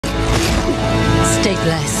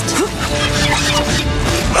blessed.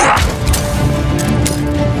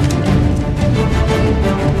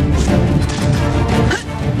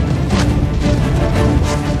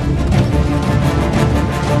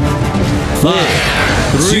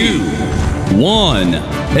 5, 2, 1.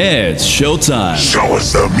 It's showtime. Show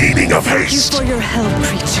us the meaning of haste. Thank you for your help,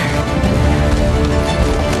 creature.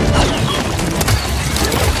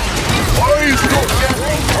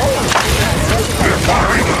 We're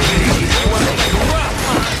firing on me.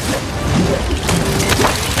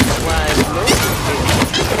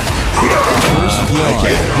 First blood.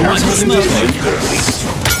 Who's nothing?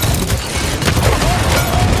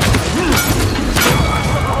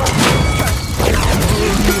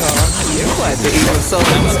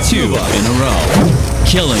 That's 2 in a row.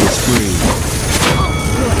 Killing spree.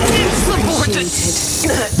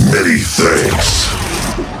 Many thanks.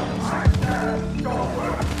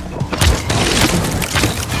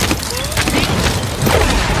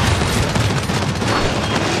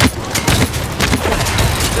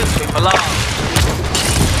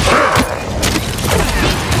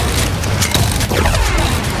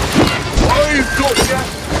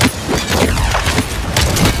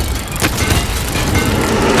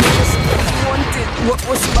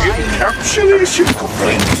 Encapsulation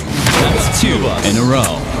complete. That's 2 in a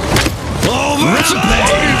row.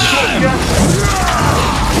 Rampage!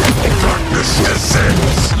 Darkness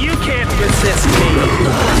descends. You can't resist me.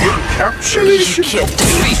 Encapsulation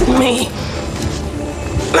Defeat me.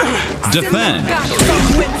 Defend!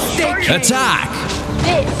 Attack!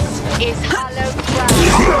 This is hallowed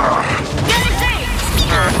ground. Get it safe!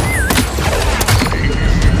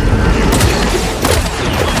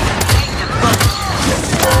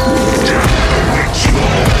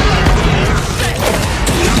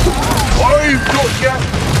 I've got ya!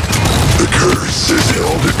 The curse is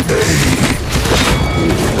held at bay.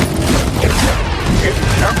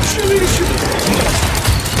 Encapsulation.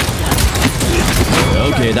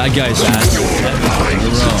 Okay, that guy's fast. In a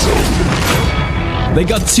row. They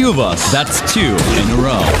got 2 of us. That's 2 in a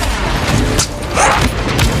row.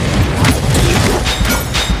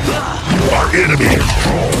 Our enemy is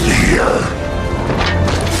drawn near.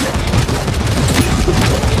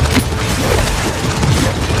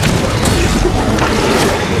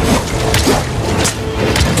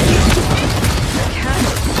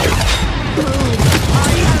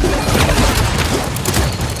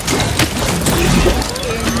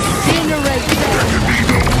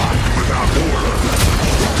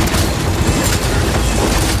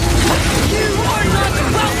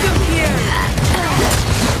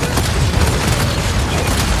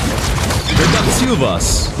 Of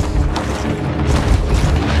us.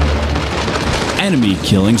 Enemy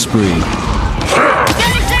killing spree.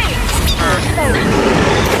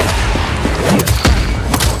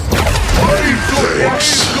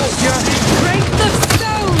 Break the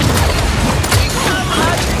stone!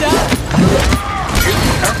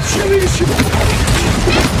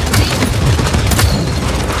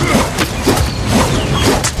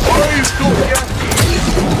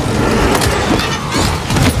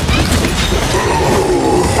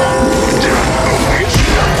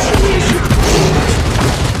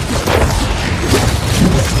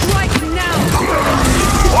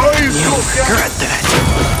 Got that.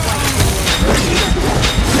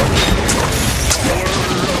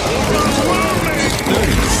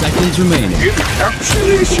 30 seconds remaining.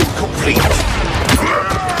 Encapsulation complete.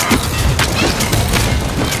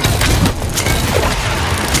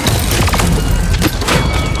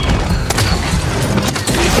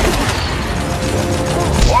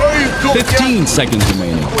 15 seconds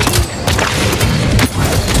remaining.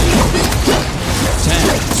 10,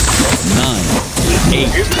 9, 8,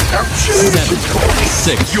 7,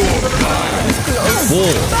 6, 5,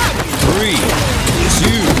 4, 3, 2,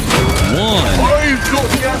 1.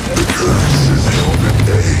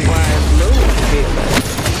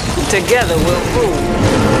 Together we'll rule.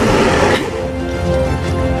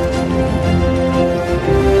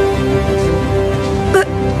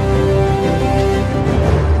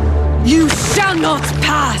 You shall not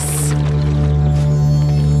pass!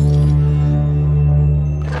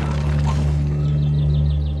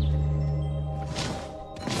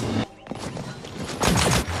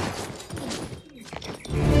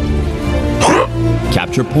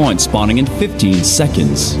 Capture point spawning in 15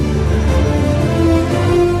 seconds.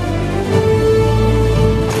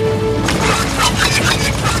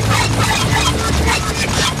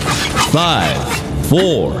 Five,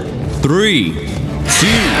 4, 3, 2,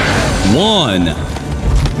 1.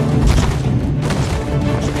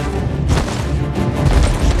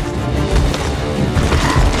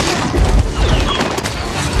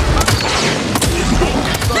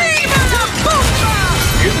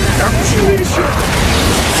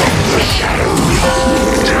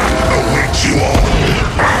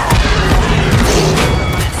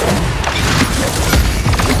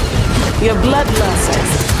 Your bloodlust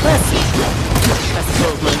is pleasant. I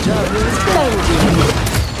suppose my job here is thank you.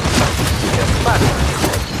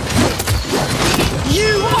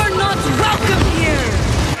 You are not welcome here!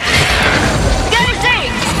 Gonna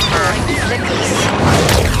sing!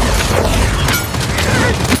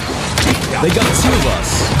 They got two of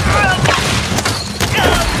us.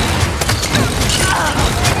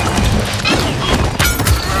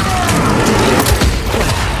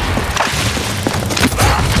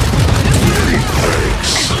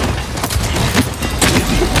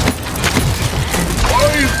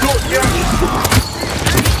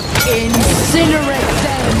 Incinerate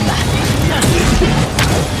them!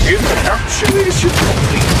 Encapsulation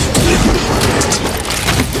complete.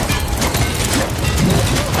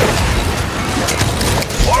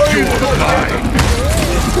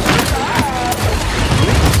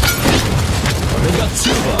 They got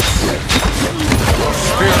two of us.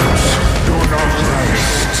 Spirits do not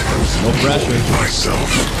rest. No pressure.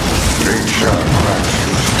 Myself, they shall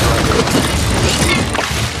crash.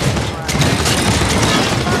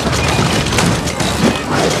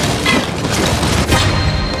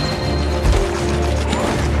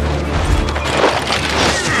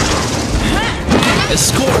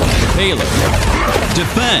 Escort the payload.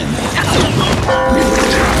 Defend.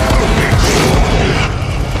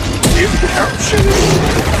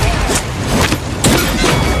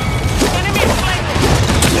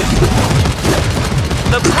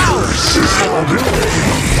 The power!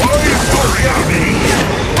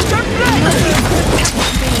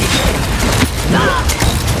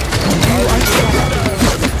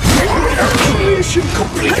 Encapsulation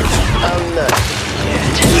complete. I'm not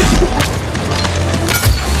yet.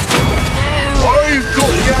 I've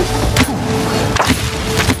got ya.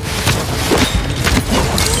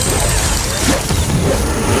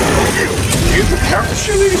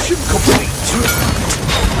 Encapsulation complete.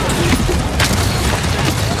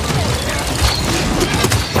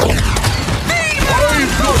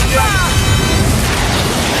 I've got ya.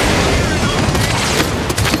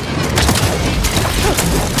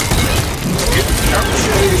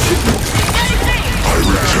 Encapsulation. I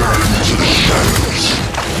return to the shadows.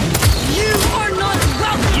 You are not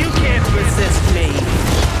welcome! You can't resist me.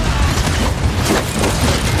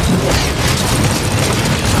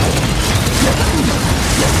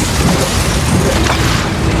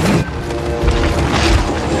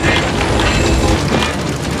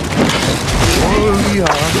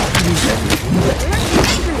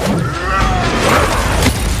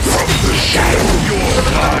 From the shadow your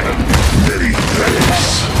line, many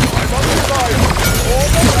thanks.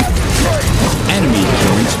 Enemy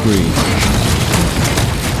killing spree.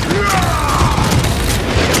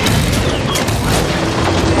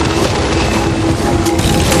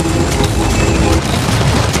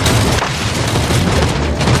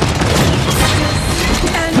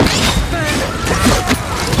 And burn!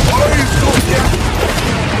 I've got ya.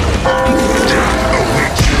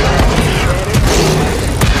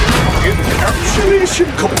 Encapsulation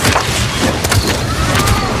complete.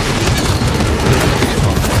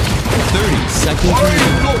 30 seconds I've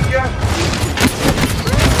remaining. got ya.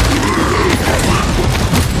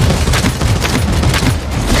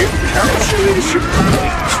 Encapsulation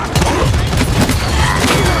complete.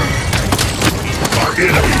 Our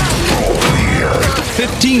enemy draw near.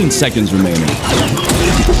 15 seconds remaining.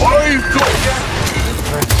 I've got ya.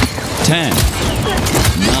 10,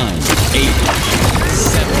 9, 8,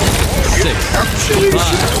 7, 6, 5,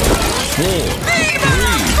 4, 3,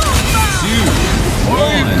 2,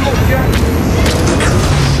 1.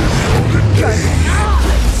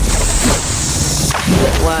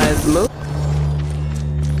 Wise move.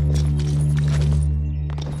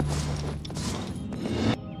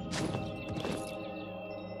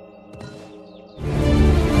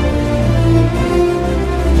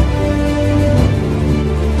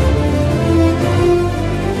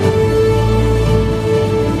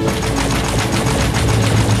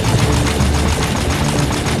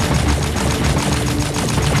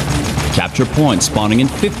 Capture point spawning in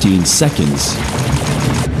 15 seconds.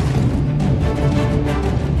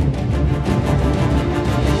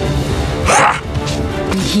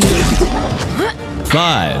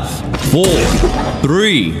 Five, 4,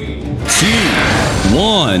 3, 2,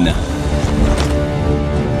 1.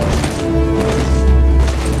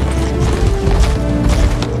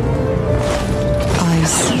 I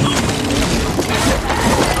see.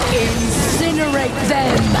 Incinerate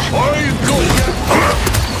them! I've got ya.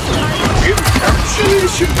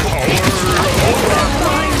 Encapsulation power.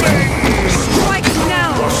 Strike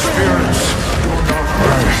now! Spirits do not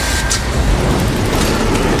rest.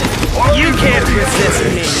 You can't resist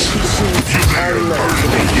me. You haven't heard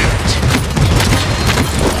me yet.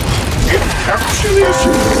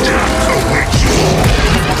 Encapsulation!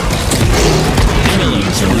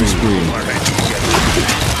 Killing spree.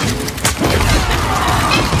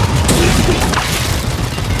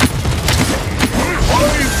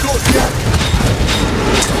 I've got ya!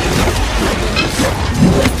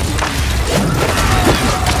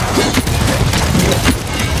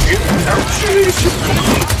 Encapsulation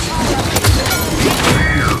complete!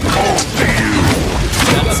 Fear calls to you!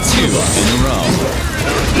 That's 2 in a row.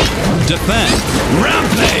 Defend.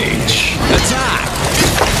 Rampage. Attack.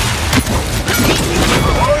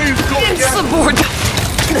 I've got ya! Insubordinate.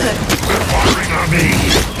 Firing on me!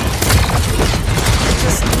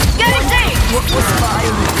 Getting saved!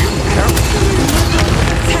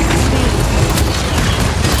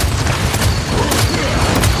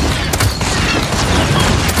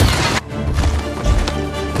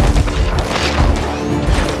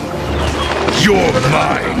 You're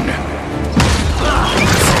mine!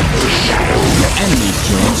 Enemy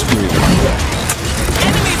killing spree.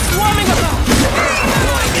 Enemy swarming about.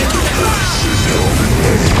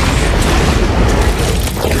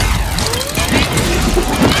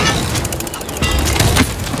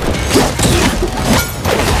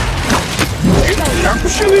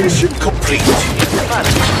 Encapsulation complete!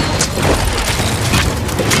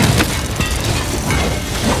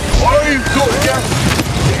 I've got ya!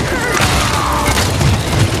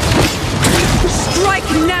 Strike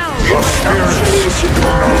now. Encapsulation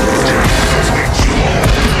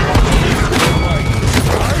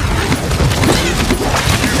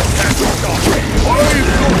I've got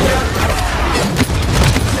ya!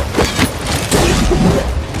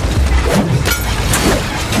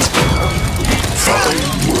 Fine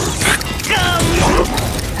work!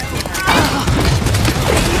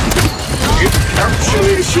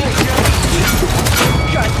 Encapsulation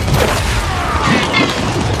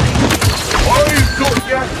I've got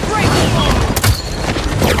ya!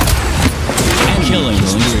 Killing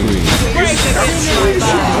spree.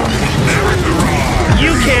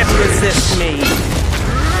 You can't resist me.